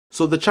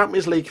So the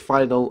Champions League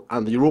final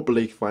and the Europa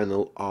League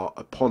final are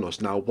upon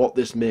us. Now, what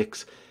this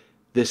makes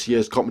this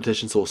year's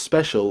competition so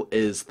special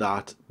is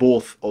that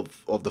both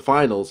of the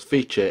finals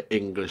feature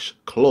English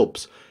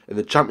clubs. In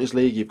the Champions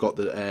League, you've got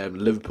the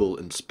Liverpool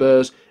and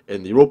Spurs.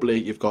 In the Europa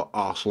League, you've got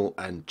Arsenal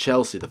and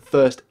Chelsea. The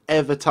first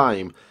ever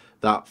time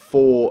that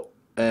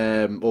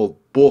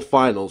both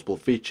finals will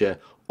feature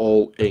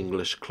all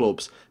English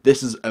clubs.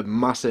 This is a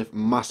massive,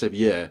 massive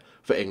year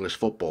for English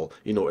football.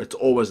 You know, it's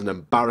always an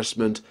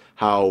embarrassment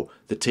how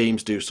the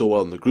teams do so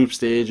well in the group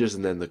stages,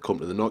 and then they come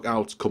to the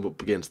knockouts, come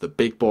up against the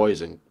big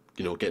boys, and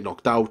get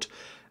knocked out,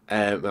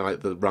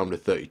 like the round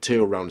of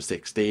 32 or round of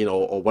 16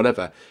 or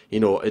whatever.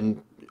 In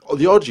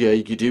the odd year,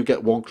 you do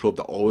get one club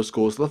that always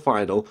goes to the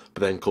final,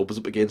 but then comes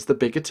up against the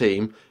bigger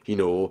team,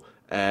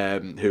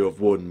 who have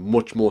won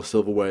much more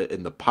silverware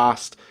in the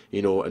past,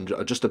 and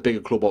are just a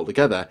bigger club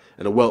altogether,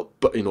 and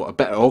a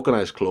better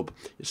organised club,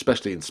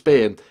 especially in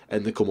Spain,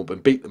 and they come up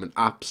and beat them and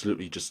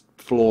absolutely just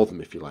floor them,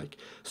 if you like.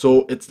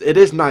 So it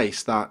is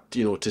nice that,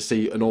 to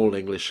see an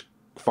all-English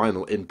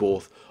final in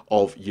both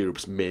of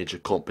Europe's major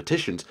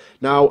competitions.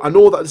 Now, I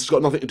know that this has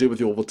got nothing to do with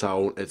the Oval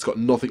Town, it's got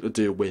nothing to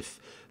do with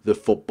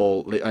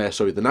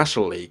the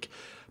National League,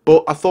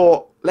 but I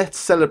thought, let's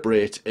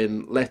celebrate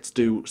and let's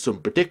do some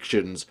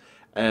predictions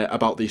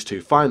about these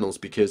two finals,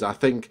 because I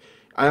think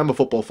I am a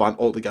football fan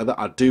altogether.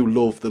 I do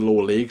love the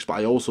lower leagues, but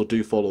I also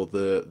do follow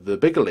the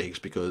bigger leagues,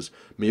 because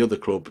my other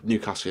club,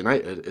 Newcastle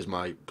United, is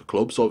my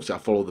club, so obviously I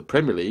follow the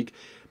Premier League,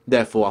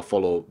 therefore I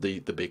follow the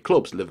big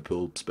clubs,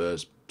 Liverpool,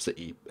 Spurs,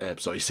 City,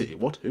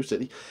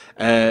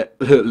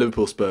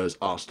 Liverpool, Spurs,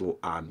 Arsenal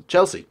and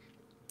Chelsea.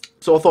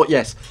 So I thought,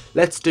 yes,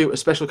 let's do a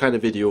special kind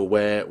of video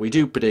where we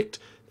do predict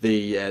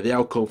the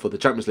outcome for the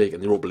Champions League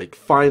and the Europa League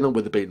final,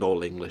 with it being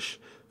all English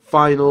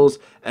finals,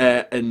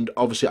 and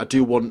obviously I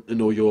do want to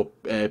know your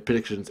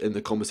predictions in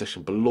the comment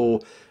section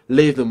below.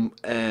 Leave them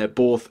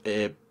both,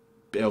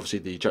 obviously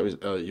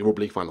the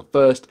Europa League final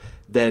first,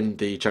 then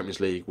the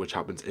Champions League, which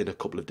happens in a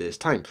couple of days'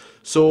 time.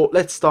 So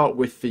let's start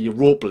with the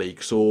Europa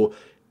League. So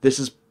this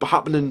is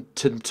happening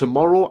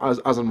tomorrow as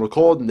I'm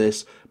recording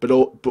this, but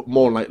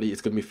more likely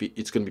it's going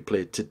to be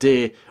played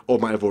today, or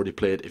might have already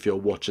played if you're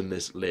watching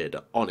this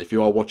later on. If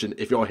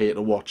you're here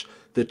to watch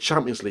the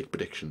Champions League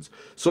predictions.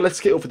 So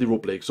let's get over the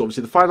Europa League. So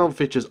obviously the final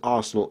features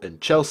Arsenal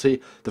and Chelsea.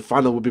 The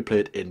final will be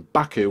played in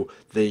Baku,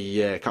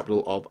 the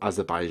capital of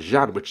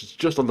Azerbaijan, which is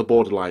just on the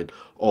borderline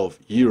of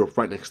Europe,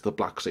 right next to the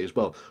Black Sea as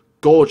well.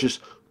 Gorgeous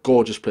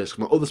place.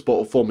 My other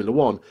sport of Formula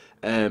One,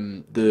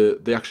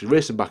 they actually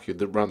race in Baku,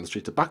 around the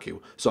streets of Baku.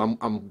 So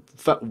I'm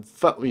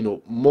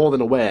more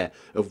than aware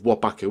of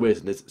what Baku is,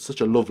 and it's such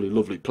a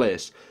lovely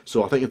place.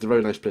 So I think it's a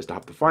very nice place to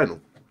have the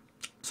final.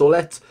 So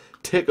let's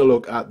take a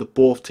look at the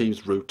both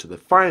teams' route to the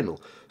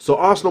final. So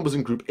Arsenal was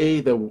in Group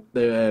E.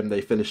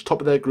 They finished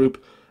top of their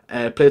group.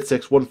 Played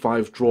 6, won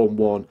 5, drawn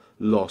 1,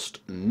 lost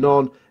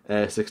none.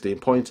 16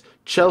 points.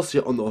 Chelsea,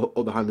 on the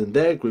other hand, in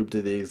their group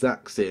did the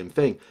exact same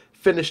thing.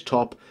 Finished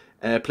top.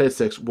 Played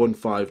 6, won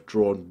 5,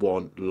 drawn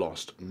 1,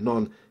 lost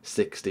none,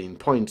 16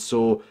 points.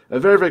 So a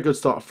very good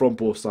start from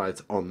both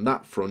sides on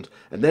that front.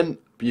 And then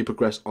you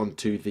progress on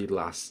to the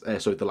last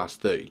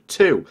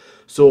 32.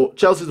 So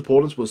Chelsea's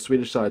opponents was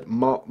Swedish side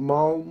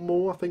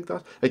Malmo, I think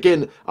that.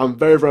 Again, I'm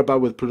very bad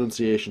with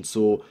pronunciation,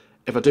 so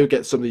if I do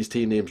get some of these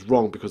team names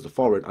wrong because they're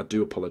foreign, I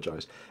do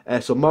apologise. I'll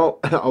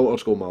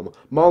just go Malmo.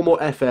 Malmo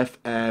FF,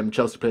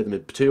 Chelsea played them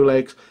in 2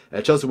 legs.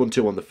 Chelsea won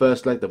 2 on the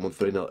first leg, then won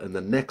 3-0 in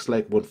the next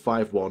leg, won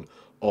 5-1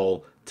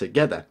 all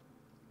together.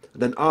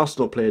 And then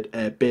Arsenal played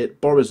Bate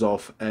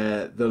Borisov.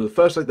 The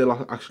first leg they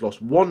actually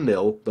lost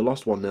 1-0. They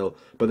lost 1-0,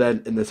 but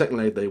then in the second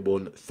leg they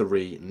won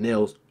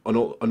 3-0, an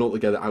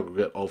altogether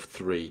aggregate of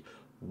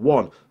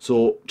 3-1.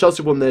 So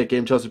Chelsea won their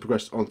game. Chelsea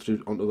progressed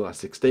onto the last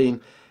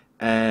 16.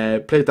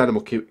 Played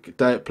Dynamo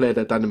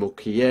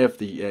Kiev,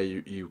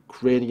 the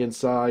Ukrainian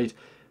side.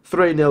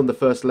 3-0 in the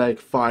first leg,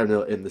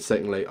 5-0 in the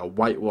second leg. A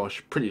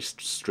whitewash, pretty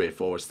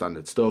straightforward,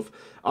 standard stuff.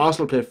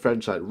 Arsenal played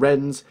French side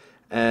Rennes.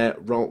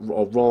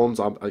 Rons,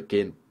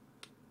 again,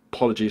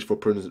 apologies for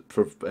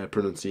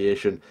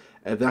pronunciation.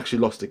 They actually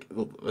lost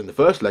in the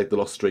first leg. They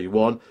lost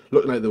 3-1,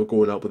 looking like they were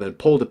going out, but then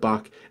pulled it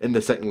back in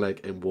the second leg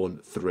and won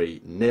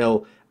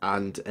 3-0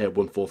 and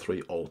won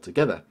 4-3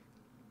 altogether.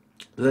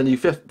 Then you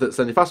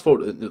fast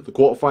forward to the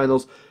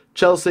quarterfinals.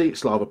 Chelsea,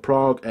 Slava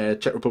Prague,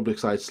 Czech Republic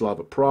side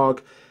Slava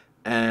Prague.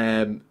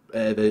 They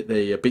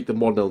beat them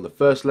 1-0 in the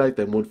first leg,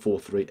 then won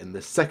 4-3 in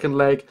the second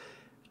leg,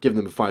 giving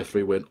them a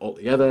 5-3 win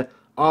altogether.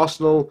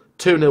 Arsenal,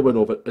 2-0 win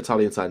over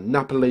Italian side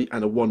Napoli,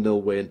 and a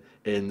 1-0 win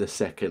in the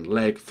second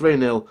leg,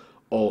 3-0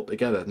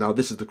 altogether. Now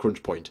this is the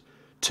crunch point.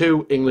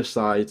 2 English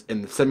sides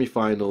in the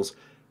semi-finals.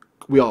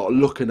 We are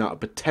looking at a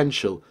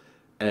potential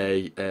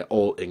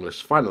all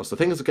English final. So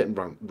things are getting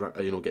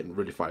getting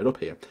really fired up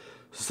here.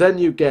 So then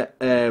you get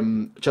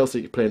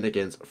Chelsea playing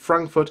against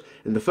Frankfurt.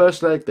 In the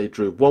first leg, they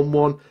drew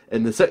 1-1.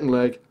 In the second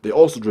leg, they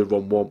also drew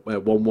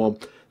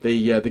 1-1.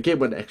 The game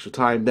went to extra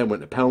time, then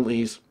went to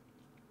penalties.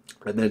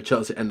 And then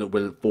Chelsea ended up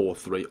winning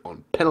 4-3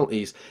 on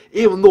penalties.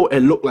 Even though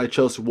it looked like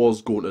Chelsea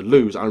was going to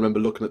lose, I remember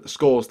looking at the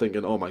scores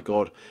thinking, oh my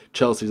God,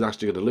 Chelsea's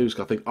actually going to lose.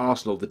 Because I think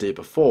Arsenal the day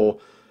before,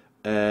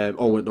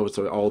 all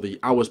the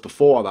hours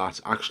before that,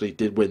 actually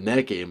did win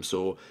their game.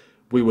 So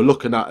we were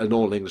looking at an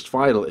all-English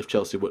final if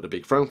Chelsea were to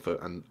beat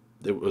Frankfurt. And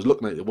it was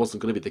looking like it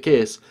wasn't going to be the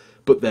case.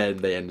 But then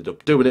they ended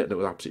up doing it, and it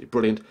was absolutely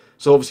brilliant.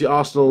 So obviously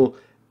Arsenal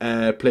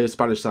played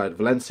Spanish side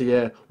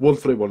Valencia,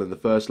 1-3-1 in the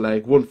first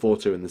leg,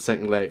 1-4-2 in the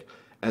second leg,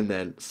 and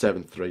then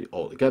 7-3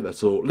 altogether.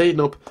 So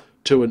leading up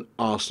to an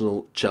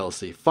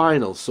Arsenal-Chelsea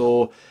final.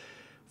 So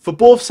for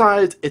both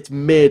sides, it's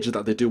major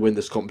that they do win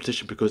this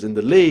competition, because in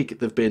the league,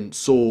 they've been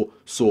so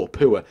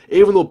poor.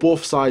 Even though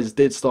both sides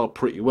did start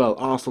pretty well,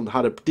 Arsenal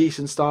had a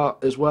decent start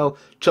as well.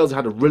 Chelsea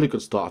had a really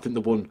good start. I think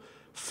they won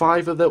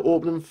 5 of their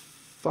opening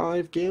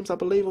 5 games, I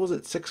believe, or was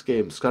it 6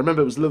 games? Because I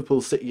remember it was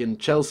Liverpool, City and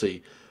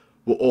Chelsea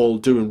were all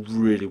doing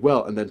really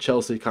well, and then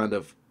Chelsea kind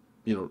of,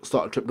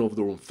 started tripping over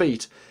their own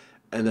feet,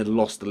 and then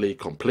lost the league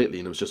completely,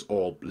 and it was just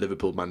all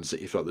Liverpool, Man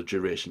City throughout the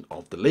duration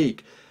of the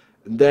league.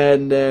 And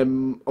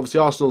then, obviously,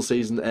 Arsenal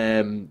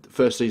season,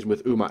 first season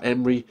with Umar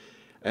Emery,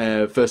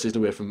 first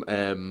season away from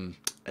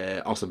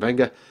Arsene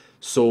Wenger.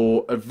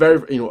 So a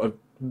very, a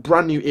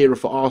brand new era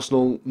for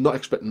Arsenal. Not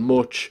expecting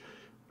much.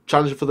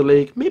 Challenging for the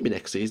league, maybe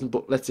next season,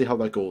 but let's see how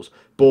that goes.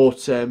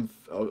 But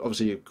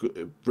obviously,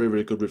 a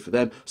really good route for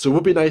them. So it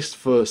would be nice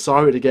for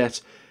Sarri to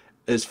get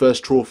his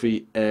first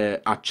trophy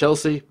at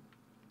Chelsea.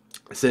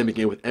 Same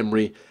again with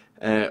Emery,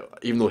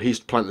 even though he's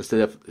planning to stay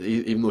there.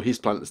 Even though he's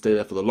planning to stay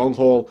there for the long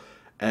haul.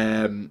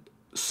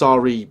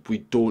 Sarri, we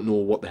don't know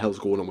what the hell's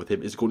going on with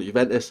him. Is he going to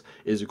Juventus?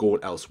 Is he going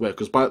elsewhere?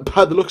 Because by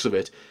the looks of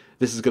it,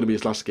 this is going to be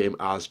his last game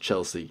as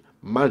Chelsea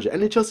manager.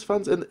 Any Chelsea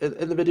fans in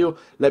the video?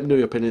 Let me know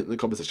your opinion in the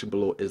comment section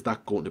below. Is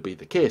that going to be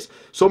the case?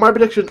 So my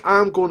prediction,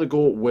 I'm going to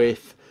go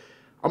with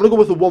a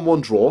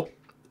 1-1 draw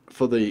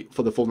for the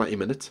full 90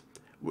 minutes.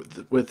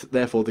 With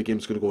therefore the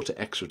game's going to go to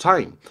extra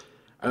time.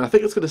 And I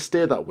think it's going to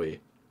stay that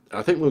way. And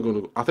I think we're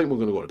going to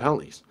go to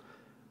penalties.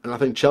 And I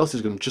think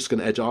Chelsea's just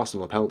going to edge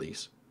Arsenal on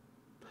penalties.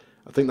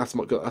 I think that's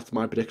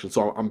my prediction.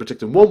 So I'm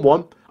predicting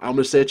 1-1. I'm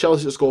going to say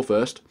Chelsea to score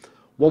first.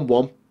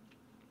 1-1.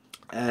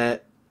 In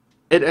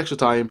extra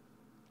time.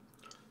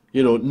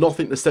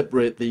 Nothing to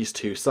separate these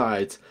two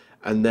sides.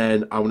 And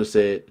then I'm going to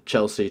say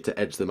Chelsea to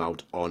edge them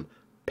out on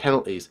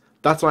penalties.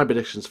 That's my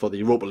predictions for the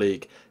Europa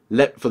League.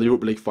 For the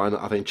Europa League final,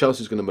 I think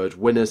Chelsea's going to emerge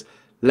winners.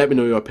 Let me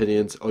know your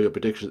opinions or your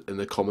predictions in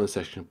the comment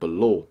section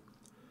below.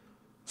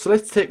 So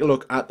let's take a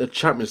look at the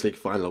Champions League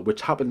final,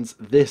 which happens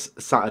this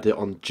Saturday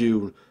on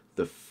June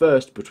the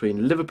 1st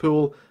between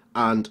Liverpool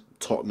and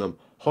Tottenham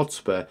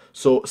Hotspur.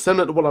 So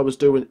similar to what I was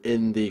doing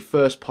in the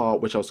first part,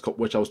 which I was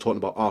talking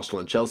about Arsenal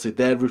and Chelsea,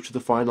 their route to the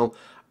final,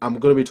 I'm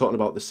going to be talking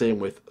about the same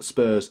with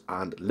Spurs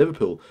and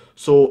Liverpool.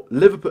 So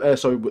Liverpool,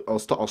 I'll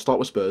start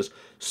with Spurs.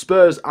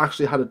 Spurs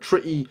actually had a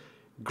tricky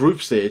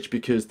group stage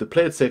because they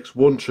played 6,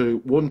 won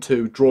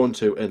 2, drawn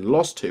 2, and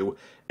lost 2,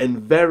 and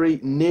very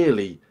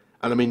nearly,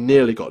 and I mean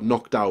nearly, got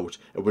knocked out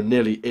and were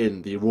nearly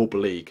in the Europa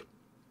League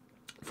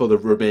for the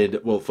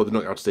for the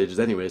knockout stages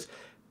anyways.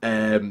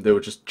 They were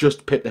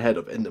just pipped ahead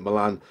of Inter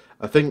Milan.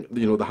 I think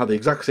they had the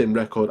exact same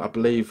record. I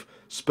believe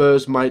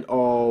Spurs might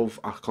have,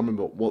 I can't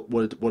remember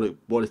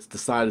what it's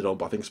decided on,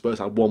 but I think Spurs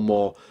had one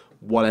more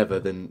whatever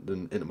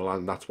than Inter Milan,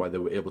 and that's why they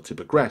were able to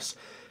progress.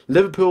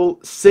 Liverpool,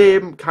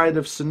 same kind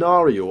of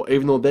scenario,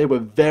 even though they were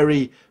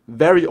very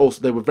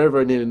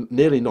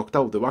nearly knocked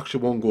out. They were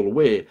actually one goal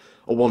away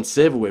or one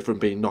save away from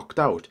being knocked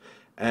out.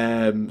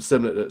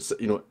 Similar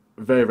to,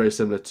 very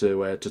similar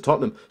to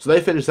Tottenham. So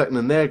they finished second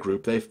in their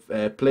group. They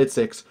played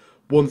 6,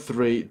 won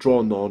 3,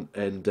 drawn none,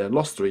 and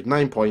lost 3,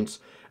 9 points.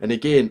 And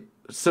again,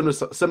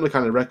 similar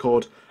kind of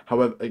record.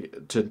 However,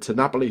 to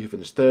Napoli, who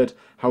finished 3rd.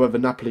 However,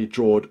 Napoli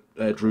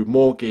drew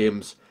more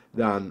games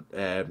than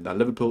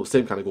Liverpool.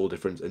 Same kind of goal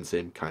difference and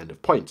same kind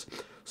of points.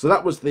 So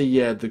that was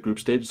the group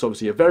stage. It's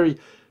obviously a very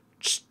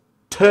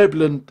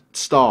turbulent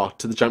start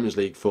to the Champions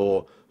League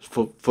for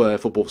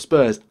both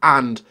Spurs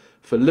and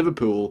for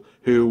Liverpool,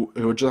 who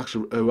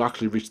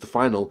actually reached the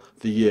final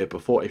the year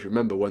before. If you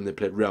remember when they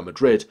played Real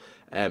Madrid,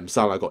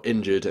 Salah got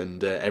injured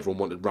and everyone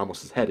wanted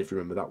Ramos's head. If you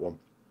remember that one.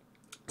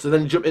 So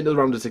then you jump into the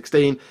round of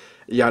 16.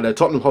 You had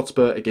Tottenham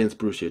Hotspur against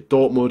Borussia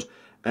Dortmund,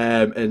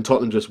 and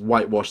Tottenham just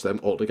whitewashed them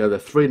altogether.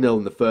 3-0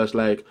 in the first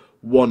leg,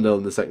 1-0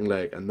 in the second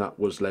leg, and that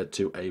was led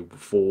to a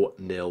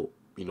 4-0,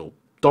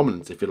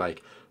 dominance, if you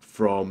like,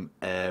 from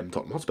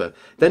Tottenham Hotspur.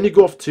 Then you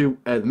go off to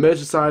the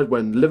Merseyside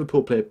when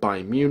Liverpool played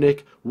Bayern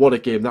Munich. What a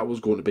game that was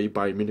going to be.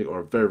 Bayern Munich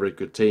are a very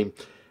good team.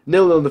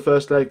 0-0 in the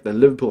first leg, then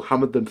Liverpool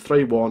hammered them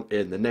 3-1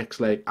 in the next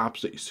leg.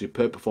 Absolutely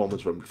superb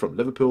performance from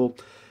Liverpool.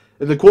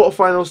 In the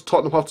quarterfinals,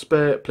 Tottenham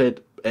Hotspur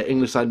played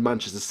English side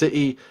Manchester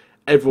City.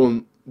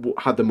 Everyone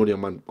had their money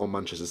on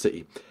Manchester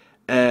City.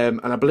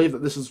 And I believe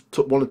that this is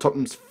one of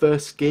Tottenham's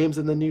first games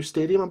in the new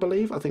stadium, I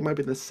believe. I think it might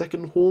be the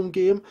second home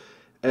game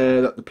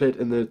that they played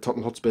in the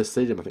Tottenham Hotspur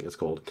Stadium, I think it's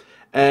called.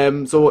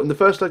 So in the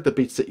first leg, they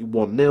beat City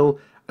 1-0.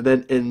 And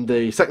then in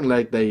the second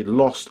leg, they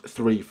lost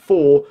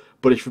 3-4.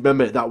 But if you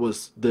remember, that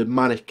was the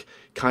manic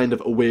kind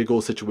of away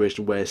goal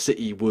situation where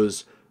City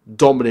was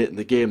dominating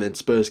the game. Then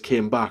Spurs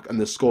came back and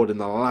they scored in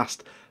the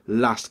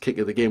last kick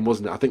of the game,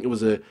 wasn't it? I think it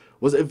was a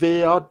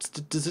VAR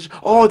decision?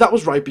 Oh, that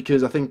was right,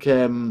 because I think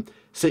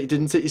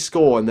City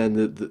score, and then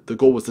the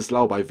goal was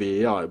disallowed by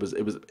VAR.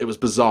 It was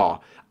bizarre,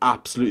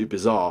 absolutely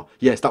bizarre.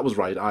 Yes, that was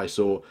right.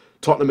 So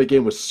Tottenham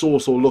again was so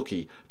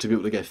lucky to be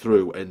able to get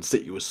through, and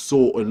City was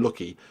so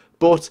unlucky.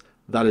 But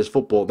that is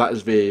football, that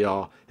is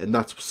VAR, and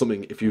that's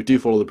something, if you do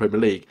follow the Premier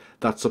League,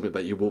 that's something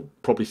that you will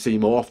probably see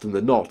more often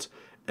than not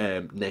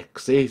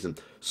next season.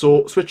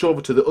 So switch over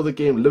to the other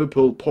game,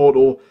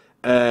 Liverpool-Porto.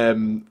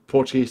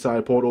 Portuguese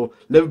side Porto.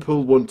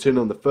 Liverpool won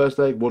 2-0 in the first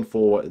leg,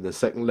 1-4 in the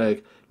second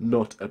leg.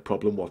 Not a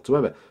problem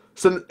whatsoever.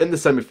 So in the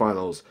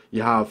semi-finals,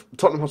 you have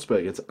Tottenham Hotspur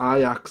against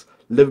Ajax,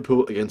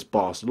 Liverpool against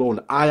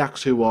Barcelona.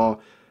 Ajax, who are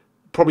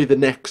probably the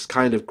next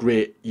kind of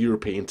great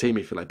European team,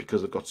 if you like,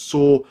 because they've got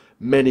so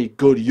many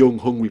good, young,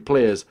 hungry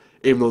players,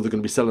 even though they're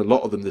going to be selling a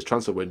lot of them this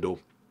transfer window.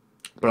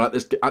 But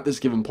at this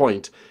given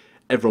point,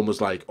 everyone was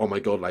like, "Oh my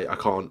god!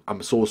 Like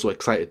I'm so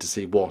excited to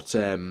see what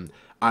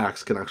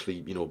Ajax can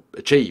actually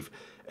achieve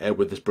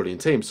with this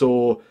brilliant team."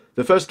 So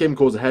the first game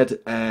goes ahead.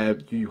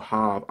 You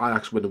have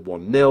Ajax winning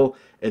 1-0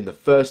 in the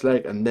first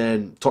leg, and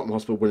then Tottenham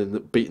Hotspur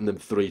beating them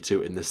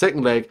 3-2 in the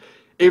second leg.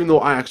 Even though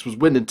Ajax was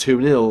winning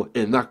 2-0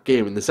 in that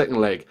game in the second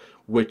leg,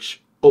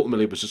 which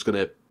ultimately was just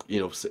going to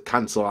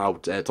cancel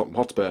out Tottenham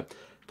Hotspur.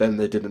 Then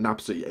they did an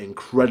absolutely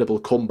incredible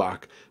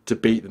comeback to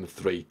beat them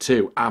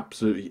 3-2.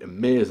 Absolutely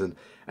amazing.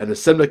 And a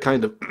similar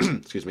kind of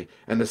excuse me,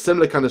 and a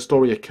similar kind of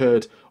story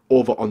occurred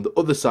over on the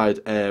other side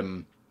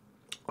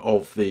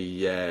of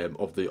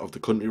the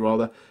country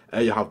rather.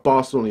 You have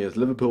Barcelona against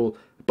Liverpool.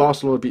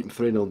 Barcelona beaten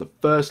 3-0 in the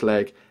first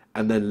leg,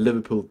 and then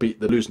Liverpool beat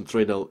the losing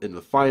 3-0 in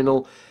the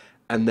final,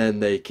 and then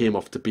they came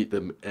off to beat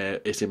them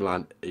AC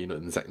Milan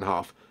in the second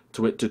half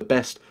to the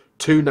best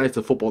 2 nights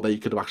of football that you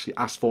could have actually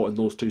asked for in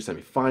those 2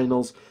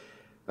 semi-finals.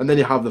 And then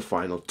you have the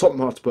final,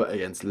 Tottenham Hotspur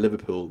against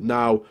Liverpool.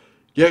 Now,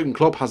 Jurgen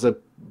Klopp has a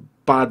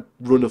bad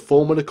run of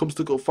form when it comes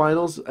to cup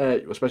finals,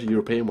 especially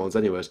European ones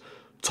anyways.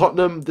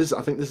 Tottenham,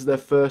 I think this is their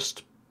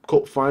first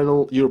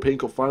European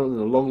Cup final in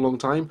a long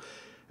time.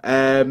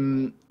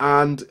 And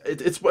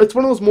it's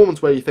one of those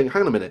moments where you think,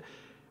 hang on a minute,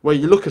 where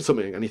you look at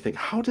something and you think,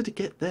 how did it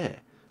get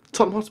there?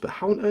 Tottenham Hotspur,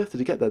 how on earth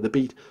did it get there? They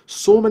beat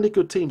so many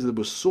good teams, there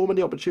were so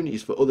many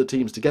opportunities for other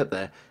teams to get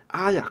there.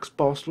 Ajax,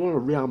 Barcelona,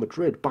 Real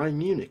Madrid, Bayern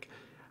Munich.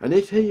 And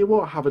here you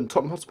are, having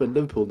Tottenham Hotspur and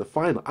Liverpool in the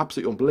final.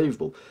 Absolutely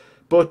unbelievable.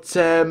 But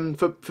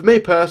for me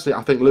personally,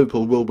 I think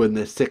Liverpool will win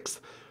their 6th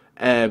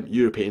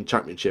European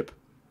Championship.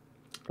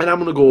 And I'm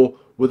going to go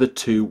with a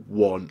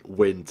 2-1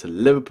 win to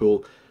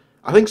Liverpool.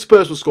 I think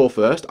Spurs will score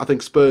first. I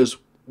think Spurs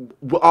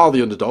are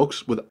the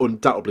underdogs.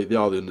 Undoubtedly, they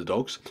are the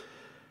underdogs.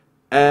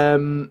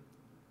 But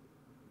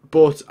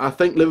I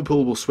think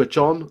Liverpool will switch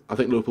on. I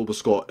think Liverpool will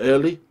score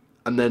early.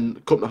 And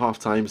then come to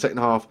half-time, second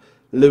half,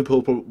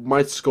 Liverpool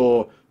might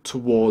score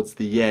towards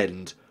the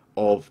end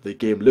of the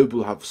game.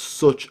 Liverpool have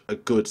such a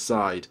good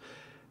side.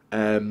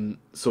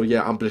 So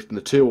yeah, I'm predicting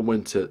the 2-1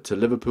 win to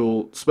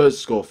Liverpool. Spurs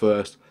score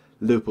first.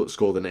 Liverpool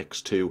score the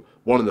next 2.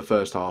 1 in the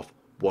first half,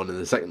 1 in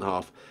the second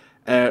half.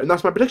 And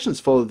that's my predictions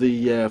for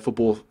the for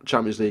both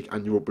Champions League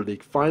and Europa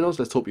League finals.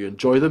 Let's hope you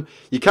enjoy them.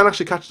 You can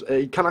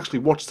actually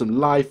watch them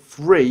live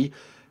free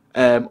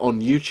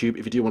on YouTube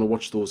if you do want to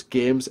watch those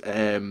games.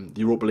 The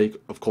Europa League,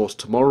 of course,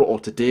 tomorrow or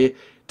today,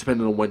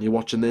 depending on when you're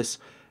watching this.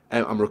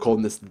 I'm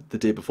recording this the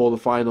day before the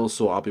finals,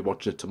 so I'll be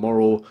watching it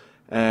tomorrow.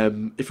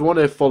 If you want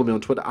to follow me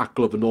on Twitter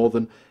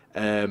 @GloverNorthern,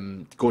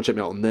 go and check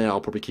me out on there. I'll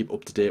probably keep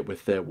up to date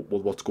with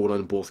what's going on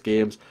in both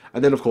games.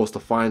 And then, of course, the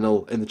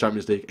final in the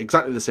Champions League,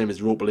 exactly the same as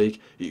Europa League.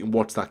 You can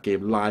watch that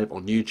game live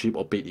on YouTube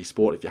or BT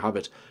Sport if you have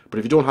it. But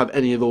if you don't have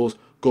any of those,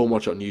 go and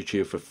watch it on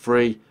YouTube for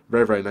free.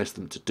 Very, very nice of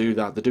them to do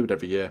that. They do it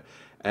every year,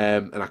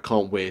 and I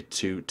can't wait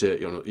to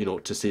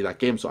see that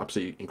game. So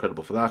absolutely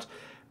incredible for that.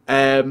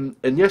 And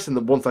yes,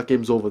 once that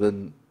game's over,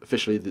 then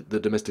officially the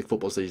domestic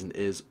football season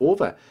is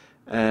over.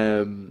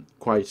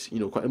 Quite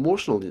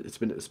emotional. It's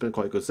been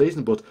quite a good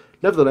season, but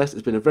nevertheless,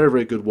 it's been a very,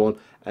 very good one.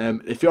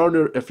 If you're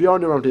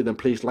new around here, then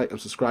please like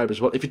and subscribe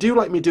as well. If you do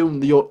like me doing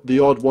the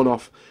odd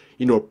one-off,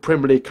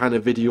 Premier League kind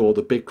of video or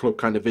the big club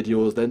kind of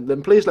videos,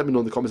 then please let me know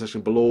in the comment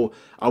section below.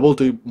 I will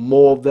do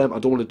more of them. I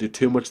don't want to do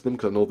too much of them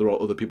because I know there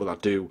are other people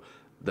that do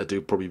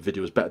probably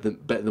videos better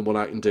than what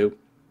I can do.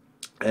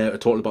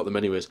 Talking about them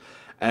anyways.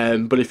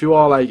 But if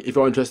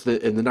you're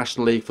interested in the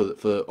National League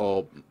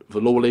or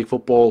for lower league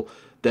football,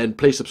 then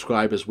please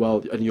subscribe as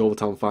well. Any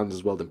Overtown fans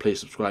as well, then please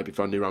subscribe if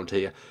you're new around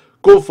here.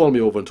 Go follow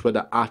me over on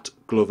Twitter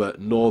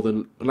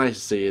 @GloverNorthern. Nice to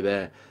see you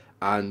there.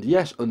 And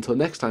yes, until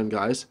next time,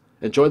 guys,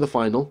 enjoy the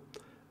final,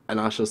 and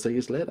I shall see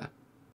you later.